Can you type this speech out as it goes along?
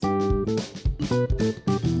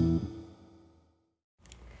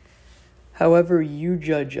However you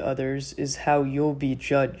judge others is how you'll be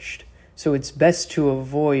judged. So it's best to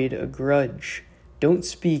avoid a grudge. Don't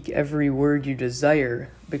speak every word you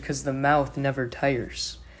desire, because the mouth never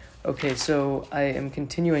tires. Okay, so I am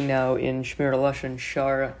continuing now in Shemirat HaLashon,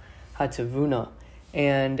 Shaar, HaTevunah,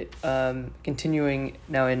 and continuing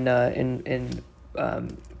now in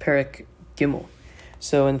Perek Gimel.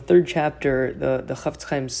 So in the third chapter, the Chafetz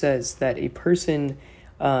Chaim says that a person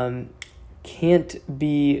can't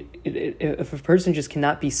be, if a person just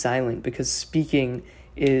cannot be silent because speaking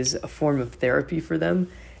is a form of therapy for them,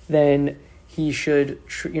 then he should,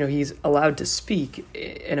 he's allowed to speak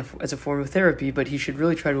as a form of therapy, but he should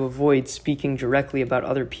really try to avoid speaking directly about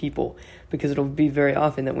other people, because it'll be very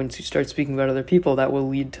often that once you start speaking about other people, that will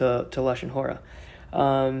lead to Lashon Hora.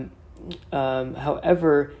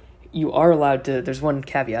 However, you are allowed to, there's one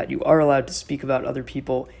caveat, you are allowed to speak about other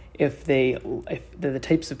people if they're the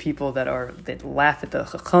types of people that laugh at the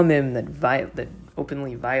Chachamim, that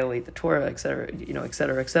openly violate the Torah, etc.,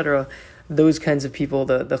 etc. Those kinds of people,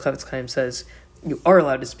 the Chafetz Chaim says, you are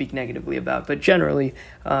allowed to speak negatively about, but generally,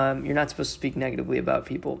 you're not supposed to speak negatively about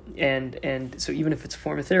people. And so even if it's a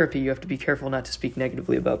form of therapy, you have to be careful not to speak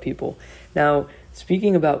negatively about people. Now,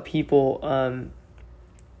 speaking about people,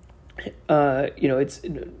 it's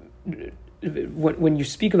when you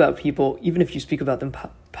speak about people, even if you speak about them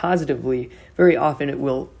positively, very often it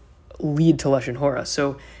will lead to Lashon Hora.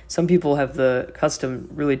 So some people have the custom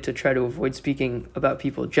really to try to avoid speaking about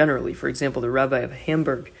people generally. For example, the rabbi of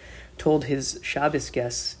Hamburg told his Shabbos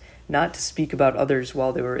guests not to speak about others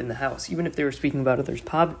while they were in the house. Even if they were speaking about others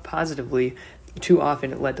positively, too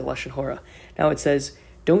often it led to Lashon Hora. Now it says,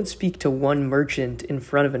 don't speak to one merchant in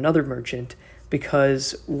front of another merchant,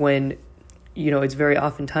 because when it's very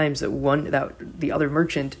oftentimes that the other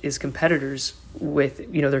merchant is competitors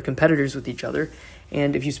with, they're competitors with each other.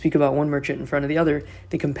 And if you speak about one merchant in front of the other,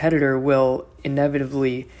 the competitor will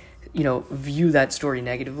inevitably, view that story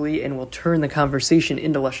negatively and will turn the conversation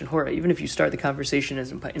into Lashon Hora. Even if you start the conversation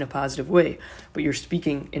in a positive way, but you're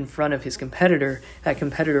speaking in front of his competitor, that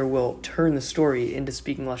competitor will turn the story into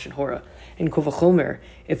speaking Lashon Hora. And Kol V'chomer,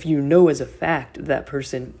 if you know as a fact that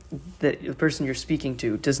the person you're speaking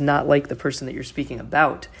to does not like the person that you're speaking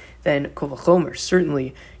about, then Kol V'chomer,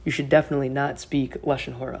 certainly you should definitely not speak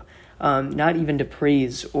Lashon Hora. Not even to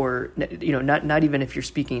praise, or not even if you're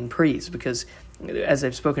speaking in praise, because as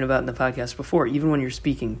I've spoken about in the podcast before, even when you're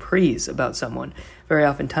speaking praise about someone, very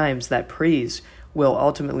oftentimes that praise will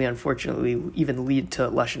ultimately, unfortunately, even lead to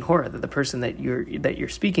Lashon Hora, that the person that you're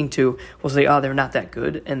speaking to will say, they're not that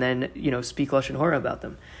good, and then speak Lashon Hora about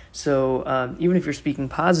them. So even if you're speaking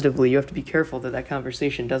positively, you have to be careful that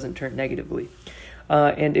conversation doesn't turn negatively.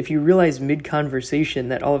 And if you realize mid-conversation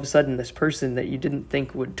that all of a sudden this person that you didn't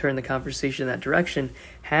think would turn the conversation in that direction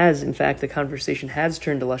the conversation has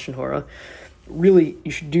turned to Lashon Hora, really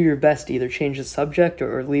you should do your best to either change the subject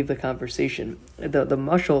or leave the conversation. The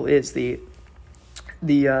mashal is the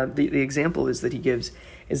example is that he gives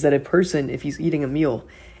is that a person, if he's eating a meal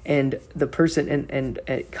and the person and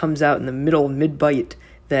it comes out in the mid-bite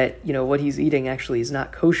that what he's eating actually is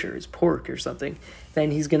not kosher, is pork or something, then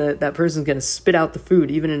that person's gonna spit out the food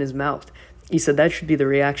even in his mouth. He said that should be the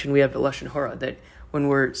reaction we have to Lashon Hora, that when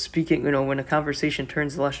we're speaking, when a conversation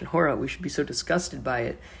turns to Lashon Hora, we should be so disgusted by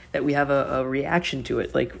it that we have a reaction to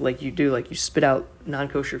it, like you spit out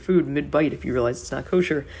non-kosher food mid-bite if you realize it's not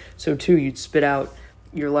kosher. So too, you'd spit out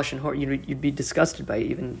your Lashon Hora, you'd be disgusted by it,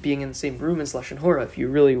 even being in the same room as Lashon Hora, if you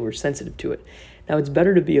really were sensitive to it. Now, it's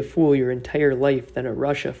better to be a fool your entire life than a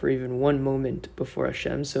rasha for even one moment before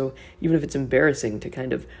Hashem. So even if it's embarrassing to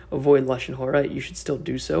kind of avoid Lashon Hora, you should still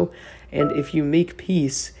do so. And if you make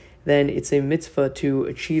peace, then it's a mitzvah to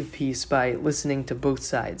achieve peace by listening to both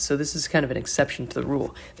sides. So this is kind of an exception to the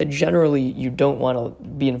rule, that generally you don't want to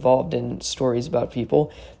be involved in stories about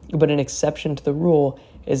people, but an exception to the rule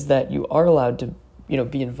is that you are allowed to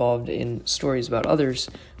be involved in stories about others,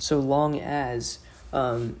 so long as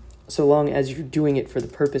you're doing it for the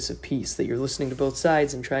purpose of peace, that you're listening to both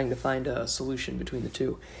sides and trying to find a solution between the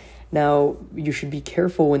two. Now, you should be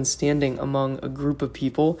careful when standing among a group of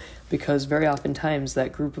people, because very oftentimes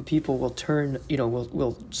that group of people will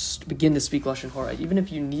begin to speak Lashon Hora. Even if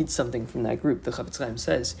you need something from that group, the Chafetz Chaim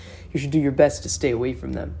says, you should do your best to stay away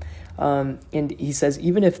from them. And he says,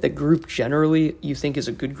 even if the group generally you think is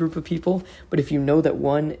a good group of people, but if you know that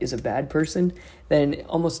one is a bad person, then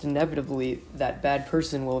almost inevitably that bad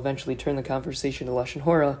person will eventually turn the conversation to Lashon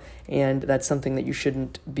Hora, and that's something that you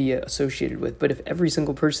shouldn't be associated with. But if every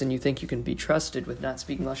single person you think you can be trusted with not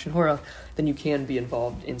speaking Lashon Hora, then you can be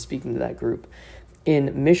involved in speaking to that group. In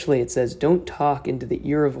Mishlei, it says, don't talk into the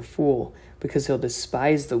ear of a fool, because he'll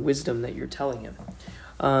despise the wisdom that you're telling him.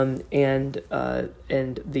 So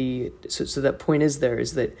that point is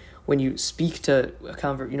that when you speak to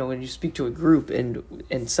when you speak to a group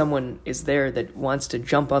and someone is there that wants to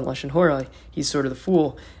jump on Lashon Hora, he's sort of the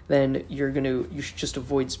fool, then you should just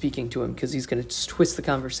avoid speaking to him, because he's going to twist the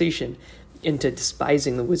conversation into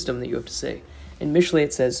despising the wisdom that you have to say. In Mishlei,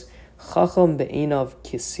 it says, Chacham be'einav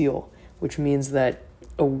kisil, which means that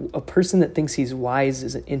a person that thinks he's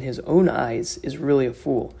wise in his own eyes is really a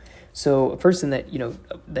fool. So a person that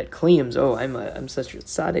that claims, oh, I'm such a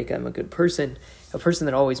tzaddik, I'm a good person, a person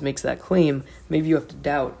that always makes that claim, maybe you have to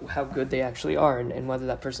doubt how good they actually are and whether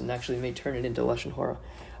that person actually may turn it into Lashon Hora.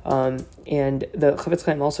 And the Chavetz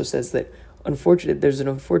Chaim also says that there's an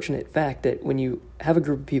unfortunate fact that when you have a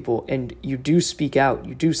group of people and you do speak out,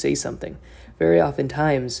 you do say something, very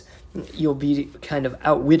oftentimes you'll be kind of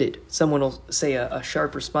outwitted. Someone will say a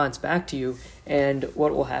sharp response back to you, and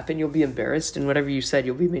what will happen? You'll be embarrassed, and whatever you said,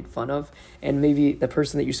 you'll be made fun of, and maybe the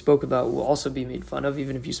person that you spoke about will also be made fun of,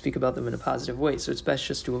 even if you speak about them in a positive way. So it's best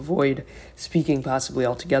just to avoid speaking possibly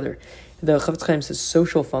altogether. The Chavetz Chaim says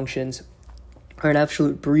social functions are an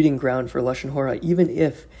absolute breeding ground for Lashon Hora, even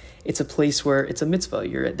if it's a place where it's a mitzvah.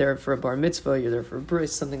 You're there for a bar mitzvah, you're there for a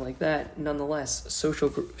bris, something like that. Nonetheless,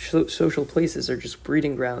 social places are just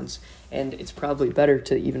breeding grounds, and it's probably better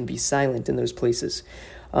to even be silent in those places.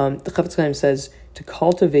 The Chavetz Chaim says to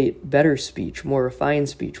cultivate better speech, more refined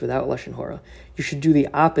speech without Lashon Hora, you should do the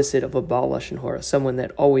opposite of a Baal Lashon Hora, someone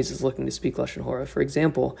that always is looking to speak Lashon Hora. For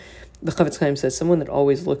example, the Chavetz Chaim says someone that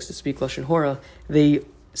always looks to speak Lashon Hora, they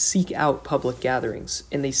seek out public gatherings,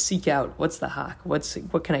 and they seek out what's the hak, what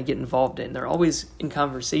can I get involved in. They're always in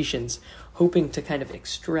conversations, hoping to kind of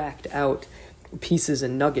extract out pieces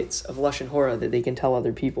and nuggets of Lashon Hora that they can tell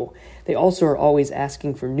other people. They also are always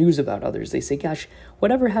asking for news about others. They say, gosh,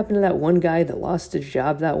 whatever happened to that one guy that lost his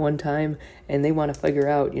job that one time? And they want to figure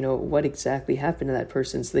out, what exactly happened to that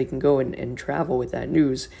person, so they can go and travel with that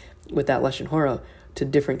news, with that Lashon Hora, to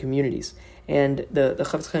different communities. And the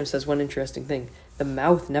Chavetz Chaim says one interesting thing: the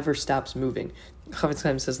mouth never stops moving. Chavetz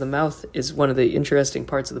Chaim says the mouth is one of the interesting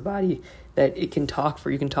parts of the body that you can talk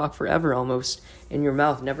forever almost, and your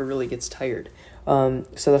mouth never really gets tired. So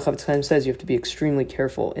the Chavetz Chaim says you have to be extremely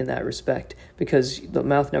careful in that respect, because the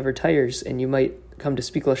mouth never tires, and you might come to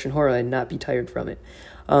speak Lashon Hora and not be tired from it.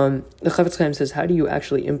 The Chavetz Chaim says, how do you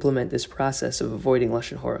actually implement this process of avoiding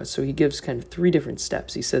Lashon Hora? So he gives kind of 3 different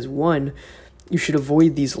steps. He says, 1, you should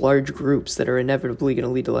avoid these large groups that are inevitably going to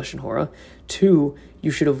lead to Lashon Hora. 2, you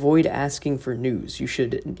should avoid asking for news. You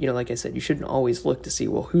should, like I said, you shouldn't always look to see,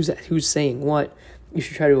 well, who's saying what. You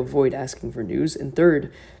should try to avoid asking for news. And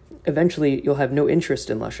 3rd, eventually you'll have no interest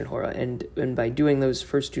in Lashon Hora. And by doing those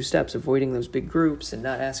first 2 steps, avoiding those big groups and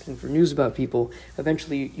not asking for news about people,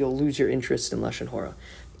 eventually you'll lose your interest in Lashon Hora.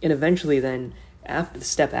 And eventually then, the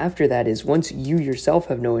step after that is, once you yourself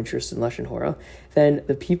have no interest in Lashon Hora, then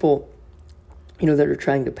the people that are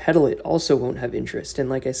trying to peddle it also won't have interest. And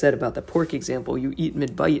like I said about the pork example, you eat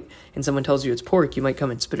mid-bite and someone tells you it's pork, you might come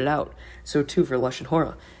and spit it out. So too for Lashon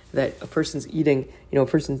Hora, that a person's eating,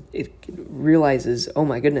 it realizes, oh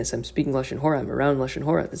my goodness, I'm speaking Lashon Hora, I'm around Lashon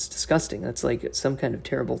Hora, that's disgusting, that's like some kind of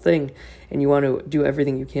terrible thing, and you want to do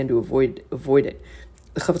everything you can to avoid it.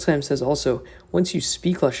 The Chavetz Chaim says also, once you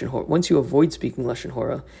speak Lashon Hora, once you avoid speaking Lashon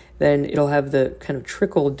Hora, then it'll have the kind of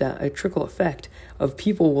trickle effect of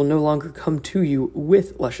people will no longer come to you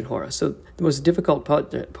with Lashon Hora. So the most difficult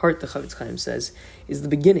part the Chavetz Chaim says, is the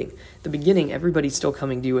beginning. The beginning, everybody's still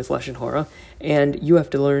coming to you with Lashon Hora, and you have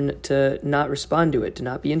to learn to not respond to it, to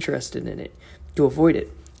not be interested in it, to avoid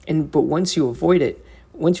it. But once you avoid it,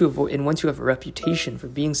 once you have a reputation for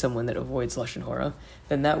being someone that avoids Lashon Hora,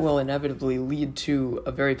 then that will inevitably lead to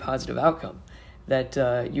a very positive outcome. That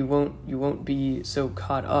you won't be so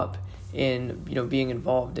caught up in being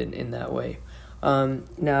involved in that way.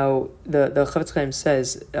 Now the Chavetz Chaim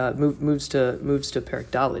says moves to Perek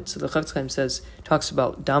Daled. So the Chavetz Chaim talks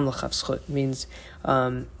about dam l'chavschut, means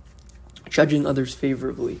judging others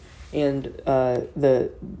favorably. And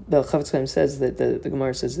the Chavetz Chaim says that the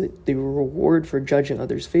Gemara says that the reward for judging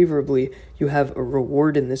others favorably, you have a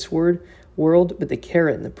reward in this world, but the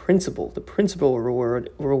carrot and the principal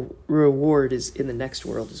reward is in the next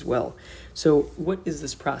world as well. So what is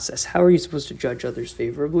this process? How are you supposed to judge others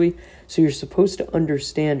favorably? So you're supposed to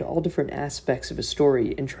understand all different aspects of a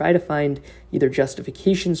story and try to find either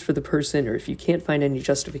justifications for the person, or if you can't find any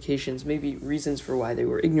justifications, maybe reasons for why they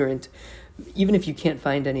were ignorant. Even if you can't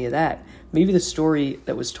find any of that, maybe the story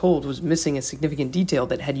that was told was missing a significant detail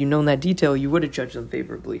that had you known that detail, you would have judged them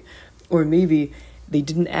favorably. Or maybe they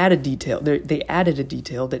didn't add a detail. They added a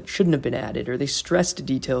detail that shouldn't have been added, or they stressed a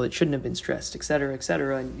detail that shouldn't have been stressed, etc.,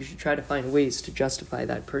 etc. And you should try to find ways to justify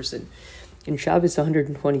that person. In Shabbos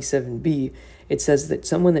 127b, it says that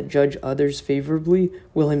someone that judge others favorably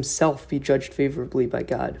will himself be judged favorably by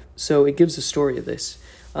God. So it gives a story of this.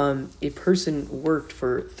 A person worked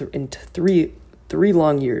for three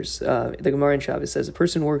long years. The Gemara in Shabbos says a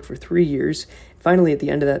person worked for 3 years. Finally, at the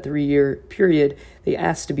end of that 3-year period, they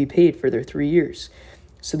asked to be paid for their 3 years.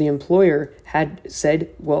 So the employer had said,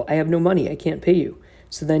 well, I have no money. I can't pay you.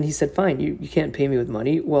 So then he said, fine, you can't pay me with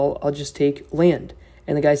money. Well, I'll just take land.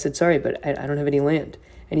 And the guy said, sorry, but I don't have any land.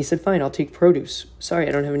 And he said, fine, I'll take produce. Sorry,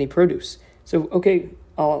 I don't have any produce. So, okay,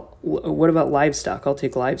 what about livestock? I'll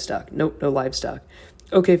take livestock. Nope, no livestock.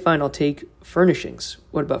 Okay, fine, I'll take furnishings.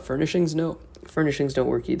 What about furnishings? No, furnishings don't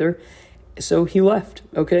work either. So he left.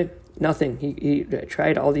 Okay, nothing. He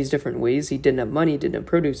tried all these different ways. He didn't have money, didn't have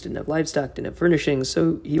produce, didn't have livestock, didn't have furnishings,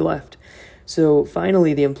 so he left. So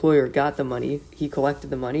finally the employer got the money. He collected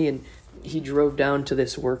the money, and he drove down to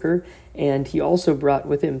this worker, and he also brought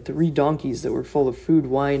with him 3 donkeys that were full of food,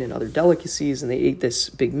 wine, and other delicacies, and they ate this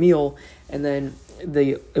big meal. And then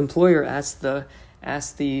the employer asked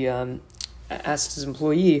his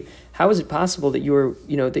employee, how is it possible that you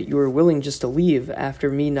were willing just to leave after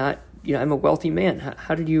me not, I'm a wealthy man.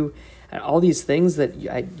 How did you, all these things that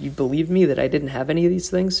you believe me that I didn't have any of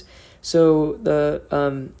these things? So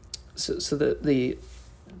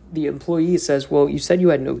the employee says, well, you said you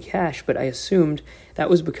had no cash, but I assumed that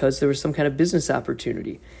was because there was some kind of business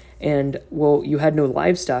opportunity. And, well, you had no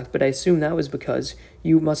livestock, but I assume that was because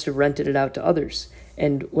you must have rented it out to others.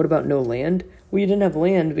 And what about no land? Well, you didn't have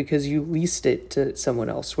land because you leased it to someone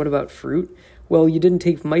else. What about fruit? Well, you didn't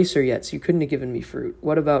take Meiser yet, so you couldn't have given me fruit.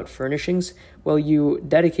 What about furnishings? Well, you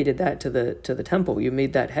dedicated that to the temple. You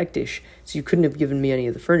made that hektish, so you couldn't have given me any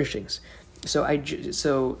of the furnishings. So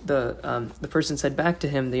the person said back to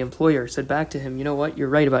him, the employer said back to him, you know what, you're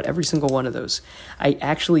right about every single one of those. I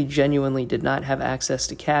actually genuinely did not have access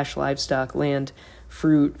to cash, livestock, land,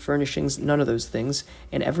 fruit, furnishings, none of those things.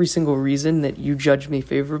 And every single reason that you judged me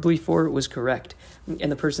favorably for was correct.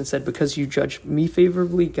 And the person said, because you judged me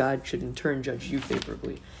favorably, God should in turn judge you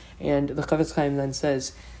favorably. And the Chavetz Chaim then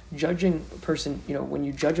says, judging a person, when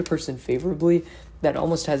you judge a person favorably, that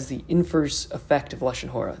almost has the inverse effect of Lashon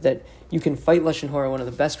Hora, that you can fight Lashon Hora. One of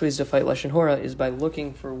the best ways to fight Lashon Hora is by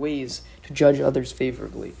looking for ways to judge others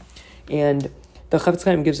favorably. And the Chavetz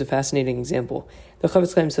Chaim gives a fascinating example. The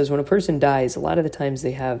Chavetz Chaim says when a person dies, a lot of the times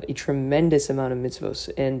they have a tremendous amount of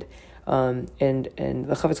mitzvos. And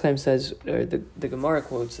the Chavetz Chaim says, or the Gemara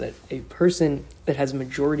quotes, that a person that has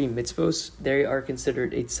majority mitzvos, they are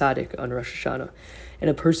considered a tzaddik on Rosh Hashanah. And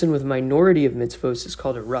a person with minority of mitzvos is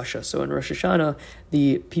called a rasha. So in Rosh Hashanah,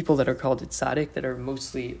 the people that are called a tzaddik, that are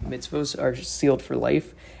mostly mitzvos, are sealed for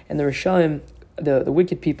life. And the Rishaim, the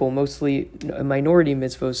wicked people, mostly a minority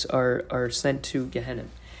mitzvos, are sent to Gehenna.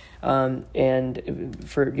 And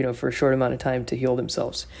for a short amount of time to heal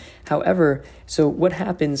themselves. However, so what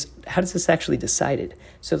happens, how does this actually decided?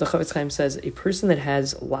 So the Chavetz Chaim says a person that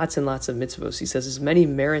has lots and lots of mitzvos, he says as many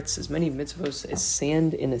merits, as many mitzvos as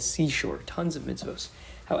sand in a seashore, tons of mitzvos.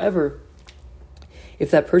 However,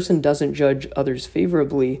 if that person doesn't judge others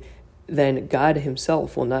favorably, then God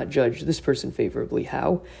himself will not judge this person favorably.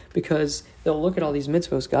 How? Because they'll look at all these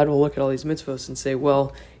mitzvos, God will look at all these mitzvos and say,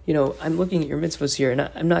 well, I'm looking at your mitzvos here, and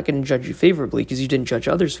I'm not going to judge you favorably because you didn't judge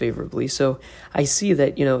others favorably. So I see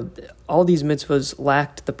that, all these mitzvos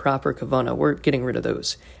lacked the proper kavanah. We're getting rid of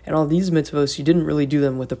those. And all these mitzvos, you didn't really do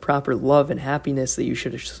them with the proper love and happiness that you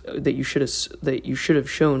should have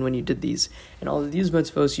shown when you did these. And all of these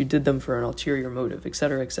mitzvos, you did them for an ulterior motive,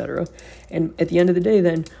 etc., etc. And at the end of the day,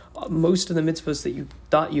 then, most of the mitzvos that you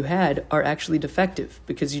thought you had are actually defective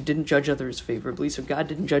because you didn't judge others favorably, so God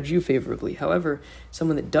didn't judge you favorably. However,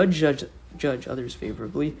 someone that does judge others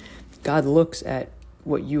favorably, God looks at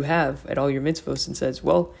what you have, at all your mitzvos, and says,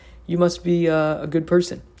 well, you must be a good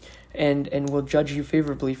person, and will judge you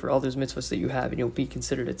favorably for all those mitzvos that you have, and you'll be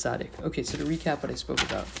considered a tzaddik. Okay, so to recap what I spoke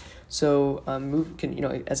about. So,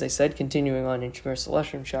 as I said, continuing on in Shemirat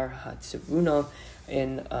HaLashon, Shaar, HaTevunah,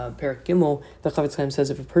 in Perek Gimel, the Chavetz Chaim says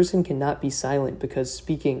if a person cannot be silent because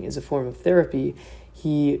speaking is a form of therapy,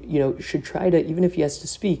 he should try to, even if he has to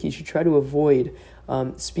speak, he should try to avoid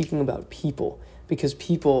speaking about people, because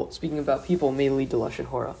speaking about people may lead to Lashon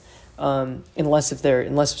Hora. Unless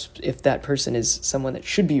if that person is someone that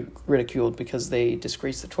should be ridiculed because they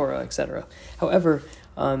disgrace the Torah, etc. However,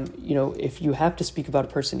 if you have to speak about a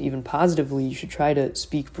person even positively, you should try to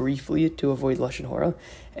speak briefly to avoid Lashon Hora.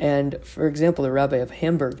 And for example, the rabbi of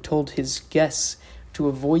Hamburg told his guests to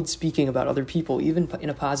avoid speaking about other people, even in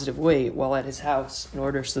a positive way, while at his house, in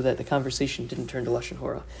order so that the conversation didn't turn to Lashon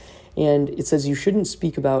Hora. And it says you shouldn't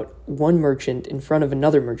speak about one merchant in front of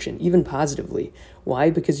another merchant, even positively. Why?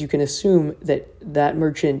 Because you can assume that that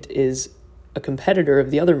merchant is a competitor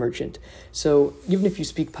of the other merchant. So even if you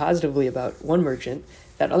speak positively about one merchant,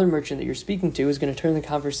 that other merchant that you're speaking to is going to turn the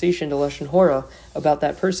conversation to Lashon Hora about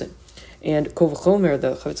that person. And Kol V'chomer,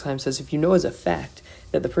 the Chavetz Chaim says, if you know as a fact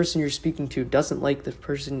that the person you're speaking to doesn't like the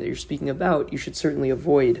person that you're speaking about, you should certainly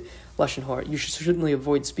avoid Lashon Hora. You should certainly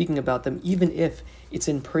avoid speaking about them, even if it's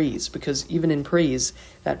in praise, because even in praise,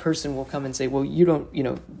 that person will come and say, well,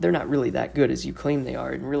 they're not really that good as you claim they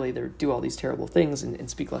are, and really they do all these terrible things, and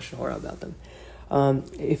speak Lashon Hora about them.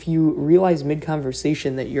 If you realize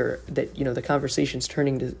mid-conversation that the conversation's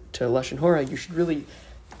turning to Lashon Hora, you should really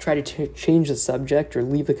try to change the subject or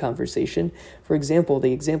leave the conversation. For example,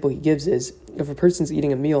 the example he gives is, if a person's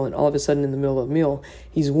eating a meal and all of a sudden in the middle of a meal,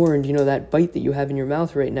 he's warned, that bite that you have in your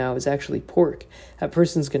mouth right now is actually pork. That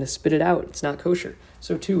person's going to spit it out. It's not kosher.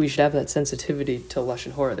 So too, we should have that sensitivity to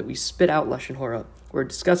Lashon Hora, that we spit out Lashon Hora. We're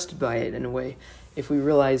disgusted by it in a way, if we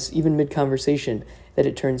realize, even mid-conversation, that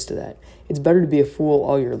it turns to that. It's better to be a fool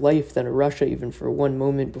all your life than a rasha even for one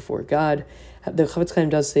moment before God. The Chavetz Chaim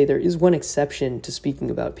does say there is one exception to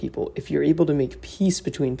speaking about people. If you're able to make peace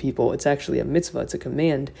between people, it's actually a mitzvah, it's a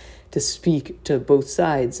command to speak to both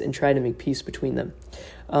sides and try to make peace between them.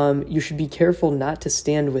 You should be careful not to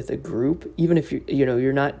stand with a group, even if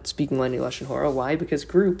you're not speaking Lashon Hora. Why? Because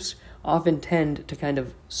groups often tend to kind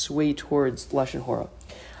of sway towards Lashon Hora,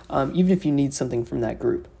 even if you need something from that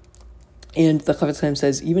group. And the Chavetz Chaim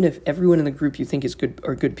says, even if everyone in the group you think is good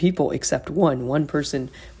are good people, except one person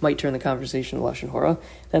might turn the conversation to Lashon Hora,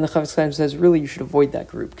 then the Chavetz Chaim says, really, you should avoid that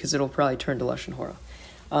group, because it'll probably turn to Lashon Hora.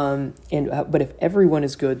 But if everyone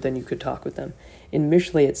is good, then you could talk with them. In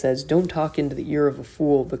Mishlei it says, don't talk into the ear of a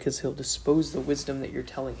fool, because he'll dispose the wisdom that you're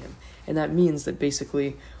telling him. And that means that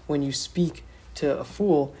basically, when you speak to a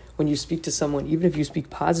fool, when you speak to someone, even if you speak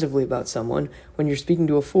positively about someone, when you're speaking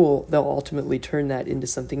to a fool, they'll ultimately turn that into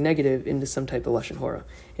something negative, into some type of Lashon Hora.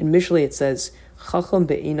 In Mishlei it says, Chacham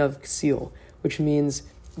be'einav ksil, which means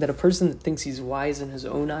that a person that thinks he's wise in his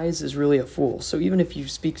own eyes is really a fool. So even if you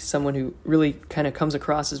speak to someone who really kind of comes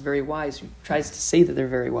across as very wise, who tries to say that they're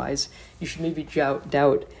very wise, you should maybe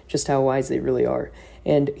doubt just how wise they really are.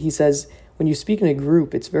 And he says, when you speak in a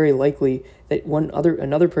group, it's very likely that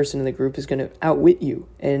another person in the group is going to outwit you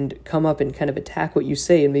and come up and kind of attack what you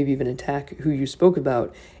say, and maybe even attack who you spoke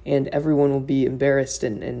about, and everyone will be embarrassed,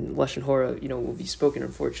 and Lashon Hora, will be spoken,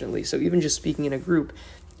 unfortunately. So even just speaking in a group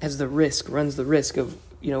runs the risk of,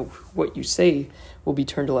 what you say will be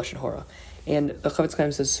turned to Lashon Hora. And the Chavetz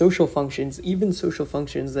Chaim says even social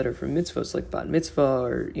functions that are for mitzvahs, like bat mitzvah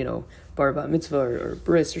or, bar bat mitzvah or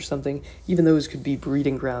bris or something, even those could be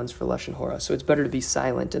breeding grounds for Lashon Hora. So it's better to be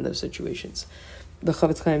silent in those situations. The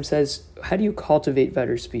Chavetz Chaim says, how do you cultivate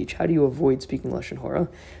better speech? How do you avoid speaking Lashon Hora?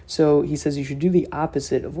 So he says you should do the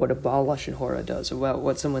opposite of what a Baal Lashon Hora does, about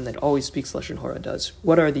what someone that always speaks Lashon Hora does.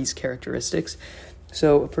 What are these characteristics?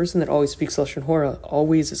 So a person that always speaks Lashon Hora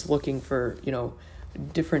always is looking for,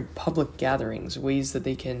 different public gatherings, ways that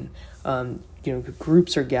they can,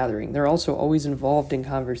 groups are gathering. They're also always involved in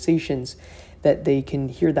conversations that they can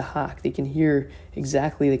hear the hak, they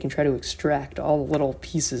can try to extract all the little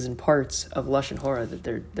pieces and parts of Lashon Hora that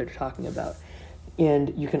they're talking about.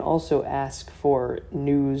 And you can also ask for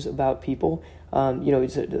news about people.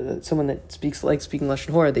 Someone that likes speaking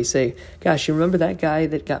Lashon Hora, they say, gosh, you remember that guy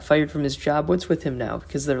that got fired from his job? What's with him now?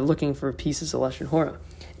 Because they're looking for pieces of Lashon Hora.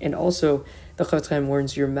 And also, the Chavetz Chaim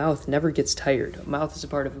warns, your mouth never gets tired. A mouth is a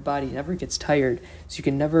part of a body, never gets tired, so you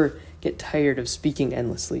can never get tired of speaking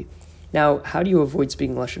endlessly. Now, how do you avoid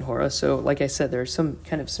speaking Lashon Hora? So, like I said, there are some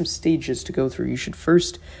stages to go through. You should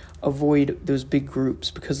first avoid those big groups,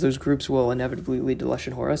 because those groups will inevitably lead to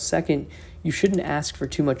Lashon Hora. Second, you shouldn't ask for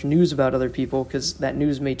too much news about other people, because that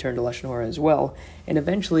news may turn to Lashon Hora as well. And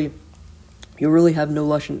eventually, you'll really have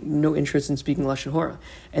no interest in speaking Lashon Hora.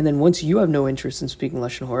 And then once you have no interest in speaking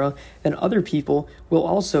Lashon Hora, then other people will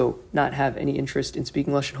also not have any interest in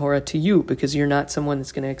speaking Lashon Hora to you, because you're not someone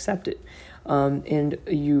that's going to accept it. And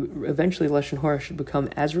you eventually Lashon Hora should become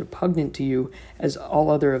as repugnant to you as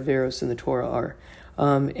all other averos in the Torah are.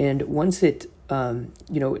 And once it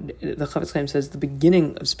the Chavetz Chaim says the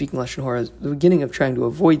beginning of speaking Lashon Hora, the beginning of trying to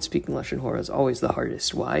avoid speaking Lashon Hora is always the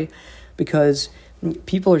hardest. Why? Because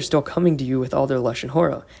people are still coming to you with all their Lashon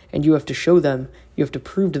Hora, and you have to show them, you have to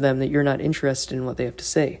prove to them that you're not interested in what they have to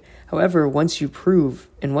say. However, once you prove,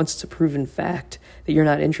 and once it's a proven fact that you're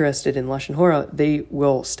not interested in Lashon Hora, they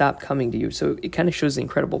will stop coming to you. So it kind of shows the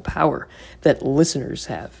incredible power that listeners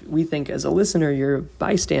have. We think as a listener, you're a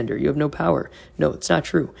bystander, you have no power. No, it's not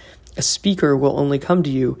true. A speaker will only come to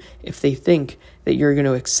you if they think that you're going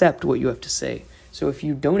to accept what you have to say. So if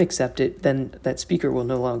you don't accept it, then that speaker will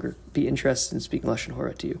no longer be interested in speaking Lashon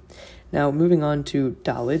Hora to you. Now, moving on to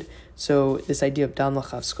Dalid. So this idea of Dam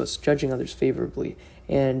Lachavskos, judging others favorably.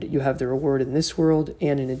 And you have the reward in this world,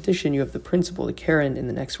 and in addition, you have the principle, the Karen, in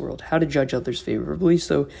the next world, how to judge others favorably.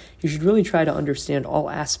 So you should really try to understand all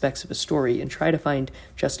aspects of a story and try to find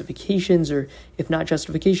justifications, or if not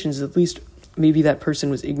justifications, at least maybe that person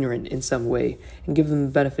was ignorant in some way, and give them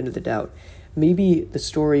the benefit of the doubt. Maybe the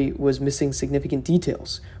story was missing significant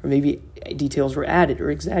details, or maybe details were added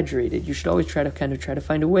or exaggerated. You should always try to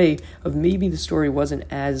find a way of maybe the story wasn't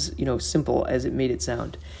as simple as it made it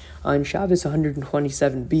sound. On Shabbos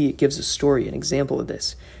 127b, it gives a story, an example of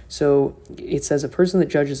this. So it says, a person that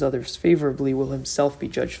judges others favorably will himself be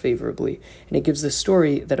judged favorably. And it gives the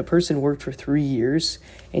story that a person worked for 3 years,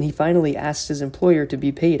 and he finally asked his employer to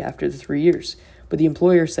be paid after the 3 years. But the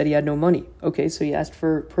employer said he had no money. Okay, so he asked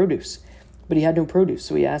for produce. But he had no produce,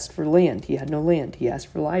 so he asked for land. He had no land. He asked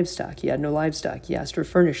for livestock. He had no livestock. He asked for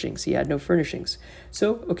furnishings. He had no furnishings.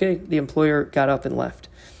 So, okay, the employer got up and left.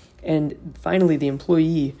 And finally, the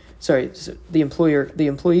employee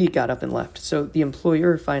got up and left. So the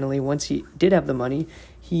employer finally, once he did have the money,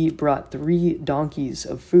 he brought 3 donkeys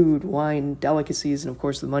of food, wine, delicacies, and of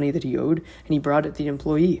course the money that he owed, and he brought it to the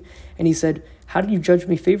employee. And he said, how did you judge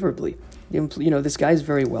me favorably? This guy's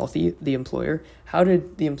very wealthy, the employer. How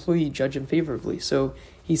did the employee judge him favorably? So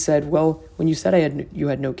he said, well, when you said you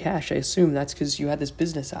had no cash, I assume that's because you had this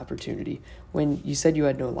business opportunity. When you said you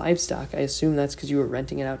had no livestock, I assume that's because you were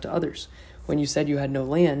renting it out to others. When you said you had no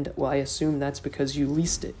land, well, I assume that's because you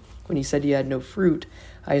leased it. When you said you had no fruit,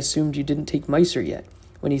 I assumed you didn't take miser yet.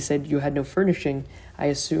 When he said you had no furnishings, I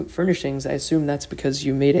assume that's because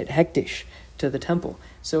you made it hektish to the temple.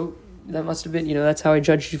 So that must have been, that's how I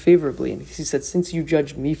judged you favorably. And he said, since you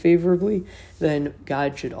judged me favorably, then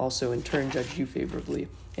God should also in turn judge you favorably.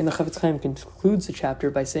 And the Chavetz Chaim concludes the chapter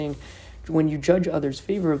by saying, when you judge others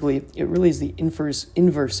favorably, it really is the inverse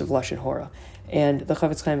of Lashon Hora. And the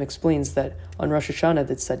Chavetz Chaim explains that on Rosh Hashanah,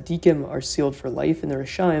 that tzaddikim are sealed for life, and the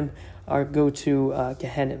Rashaim go to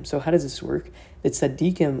Gehenim. So how does this work? That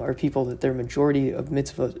tzaddikim are people that their majority of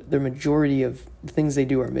things they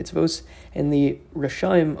do are mitzvos, and the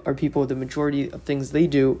Rashaim are people the majority of things they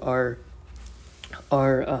do are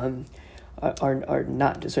not.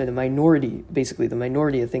 Sorry, the minority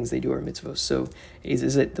of things they do are mitzvos. So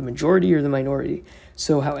is it the majority or the minority?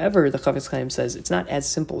 So however, the Chavetz Chaim says it's not as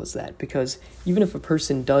simple as that, because even if a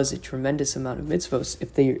person does a tremendous amount of mitzvos,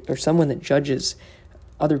 if they are someone that judges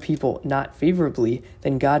other people not favorably,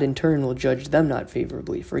 then God in turn will judge them not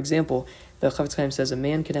favorably. For example, the Chavetz Chaim says a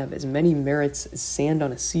man can have as many merits as sand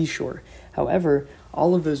on a seashore. However,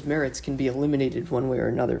 all of those merits can be eliminated one way or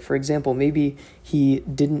another. For example, maybe he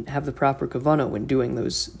didn't have the proper kavanah when doing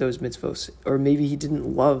those mitzvos, or maybe he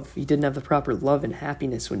didn't have the proper love and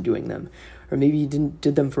happiness when doing them, or maybe he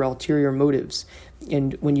did them for ulterior motives.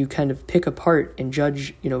 And when you kind of pick apart and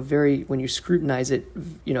judge, when you scrutinize it,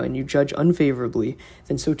 and you judge unfavorably,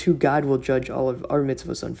 then so too God will judge all of our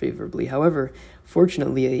mitzvos unfavorably. However,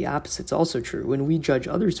 fortunately, the opposite's also true. When we judge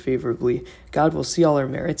others favorably, God will see all our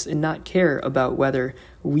merits and not care about whether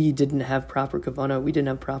we didn't have proper kavanah, we didn't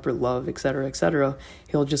have proper love, etc., etc.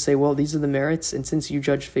 He'll just say, well, these are the merits, and since you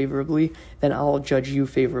judge favorably, then I'll judge you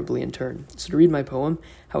favorably in turn. So to read my poem,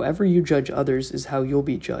 however you judge others is how you'll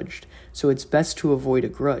be judged. So it's best to avoid a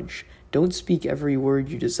grudge. Don't speak every word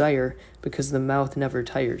you desire, because the mouth never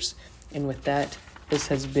tires. And with that, this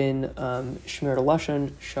has been Shemirat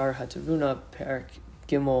HaLashon, Shaar HaTevunah, Parak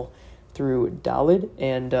Gimel through Dalid,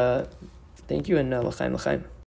 and thank you, and l'chaim l'chaim.